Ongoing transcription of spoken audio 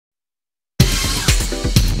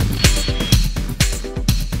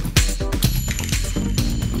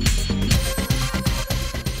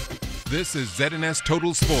This is ZNS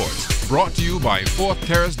Total Sports, brought to you by 4th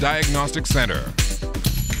Terrace Diagnostic Center.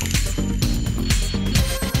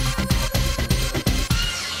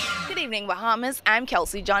 Good evening, Bahamas. I'm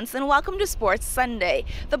Kelsey Johnson. Welcome to Sports Sunday.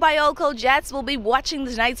 The Biolco Jets will be watching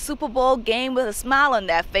tonight's Super Bowl game with a smile on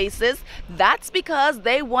their faces. That's because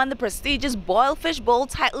they won the prestigious Boilfish Bowl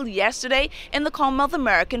title yesterday in the Commonwealth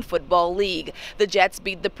American Football League. The Jets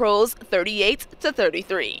beat the Pros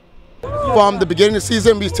 38-33. From the beginning of the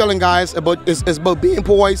season, we was telling guys it's about being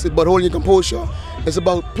poised, it's about holding your composure, it's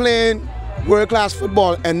about playing world-class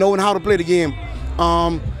football and knowing how to play the game.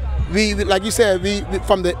 We like you said,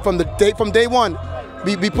 from day one,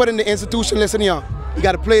 we put in the institution. Listen here, you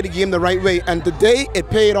got to play the game the right way, and today it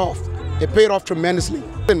paid off. It paid off tremendously.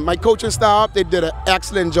 And my coaching staff, they did an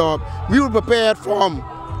excellent job. We were prepared from,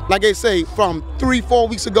 like I say, from 3-4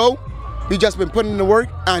 weeks ago. We just been putting in the work,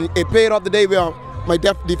 and it paid off the day where my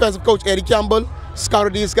defensive coach, Eddie Campbell,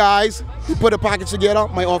 scouted these guys. He put a package together.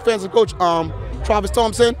 My offensive coach, Travis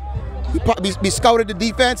Thompson, we scouted the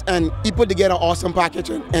defense, and he put together an awesome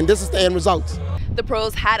package, and this is the end result. The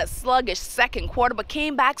Pros had a sluggish second quarter but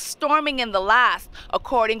came back storming in the last.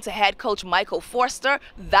 According to head coach Michael Forster,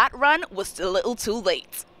 that run was still a little too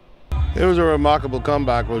late. It was a remarkable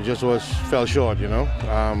comeback, but just fell short, you know.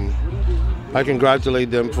 I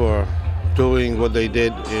congratulate them for doing what they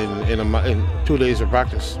did in 2 days of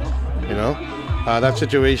practice, you know. That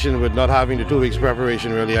situation with not having the 2 weeks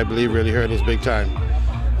preparation really, I believe, really hurt us big time.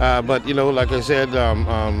 But, you know, like I said,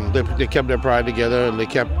 they kept their pride together, and they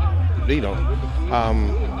kept, you know,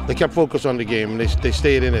 they kept focused on the game, and they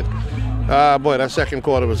stayed in it. Boy, that second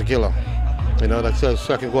quarter was a killer. You know, that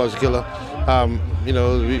second quarter was a killer. You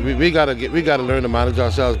know, we gotta learn to manage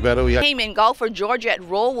ourselves better. Cayman golfer Georgette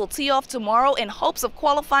Roll will tee off tomorrow in hopes of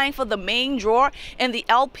qualifying for the main draw in the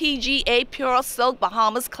LPGA Pure Silk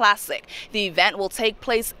Bahamas Classic. The event will take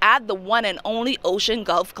place at the one and only Ocean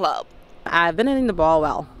Golf Club. I've been hitting the ball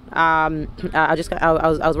well. I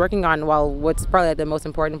was working on what's probably the most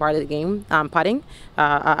important part of the game, putting,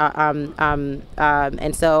 and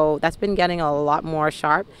so that's been getting a lot more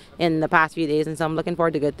sharp in the past few days, and so I'm looking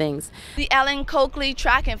forward to good things. The Ellen Coakley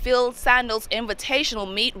Track and Field Sandals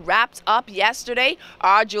Invitational Meet wrapped up yesterday.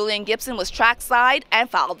 Our Julian Gibson was trackside and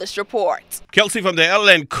followed this report. Kelsey from the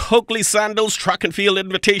Ellen Coakley Sandals Track and Field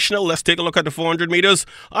Invitational. Let's take a look at the 400 meters.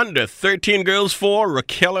 Under 13 girls for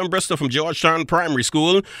Raquel and Bristol from Georgetown Primary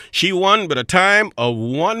School. She won with a time of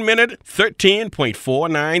 1 minute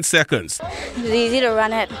 13.49 seconds. It's easy to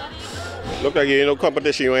run it. Look like you ain't no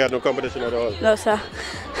competition. You ain't had no competition at all. No, sir.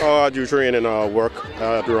 How hard you train and work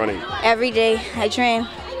after running? Every day I train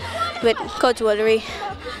with Coach Woodry.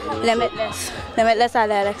 Limitless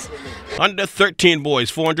athletics. Under 13 boys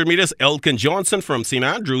 400 meters, Elkin Johnson from St.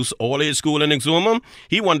 Andrews All-Age School in Exuma.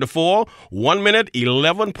 He won the 1 minute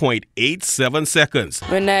 11.87 seconds.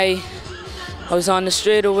 When I was on the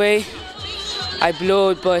straightaway, I blew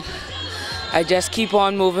it, but I just keep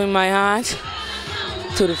on moving my hands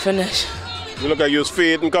to the finish. You look like you was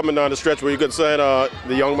fading coming down the stretch. Were you concerned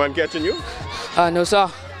the young man catching you? No, sir.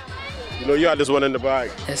 You know you had this one in the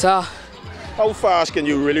bag. Yes, sir. How fast can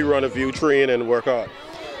you really run if you train and work hard?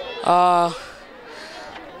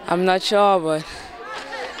 I'm not sure, but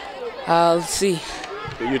I'll see.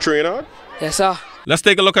 Do you train hard? Yes, sir. Let's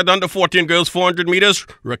take a look at the under 14 girls 400 meters.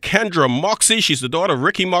 Rakendra Moxie, she's the daughter of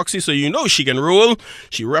Ricky Moxie, so you know she can rule.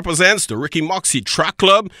 She represents the Ricky Moxie Track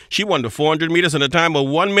Club. She won the 400 meters in a time of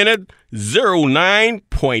 1 minute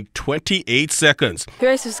 09.28 seconds. The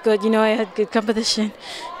race was good. You know, I had good competition,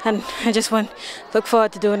 and I just look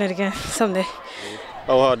forward to doing it again someday.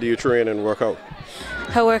 How hard do you train and work out?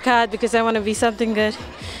 I work hard because I want to be something good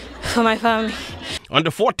for my family.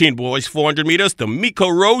 Under 14 boys 400 meters, the Miko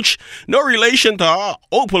Roach, no relation to our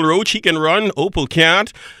Opal Roach. He can run, Opal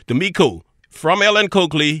can't. The Miko from Ellen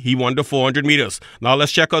Coakley, he won the 400 meters. Now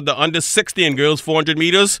let's check out the under 16 girls 400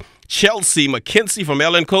 meters. Chelsea McKinsey from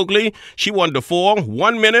Ellen Coakley, she won the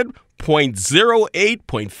 1 minute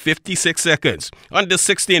 0.08.56 seconds. Under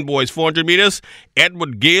 16 boys 400 meters,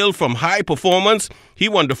 Edward Gale from High Performance, he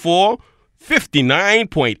won the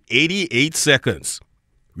 59.88 seconds.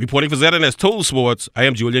 Reporting for ZNS Total Sports, I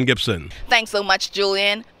am Julian Gibson. Thanks so much,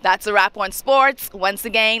 Julian. That's a wrap on sports. Once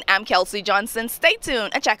again, I'm Kelsey Johnson. Stay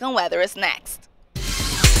tuned. A check on weather is next.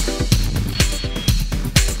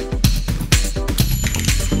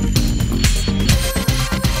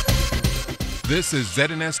 This is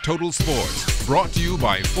ZNS Total Sports, brought to you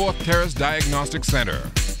by 4th Terrace Diagnostic Center.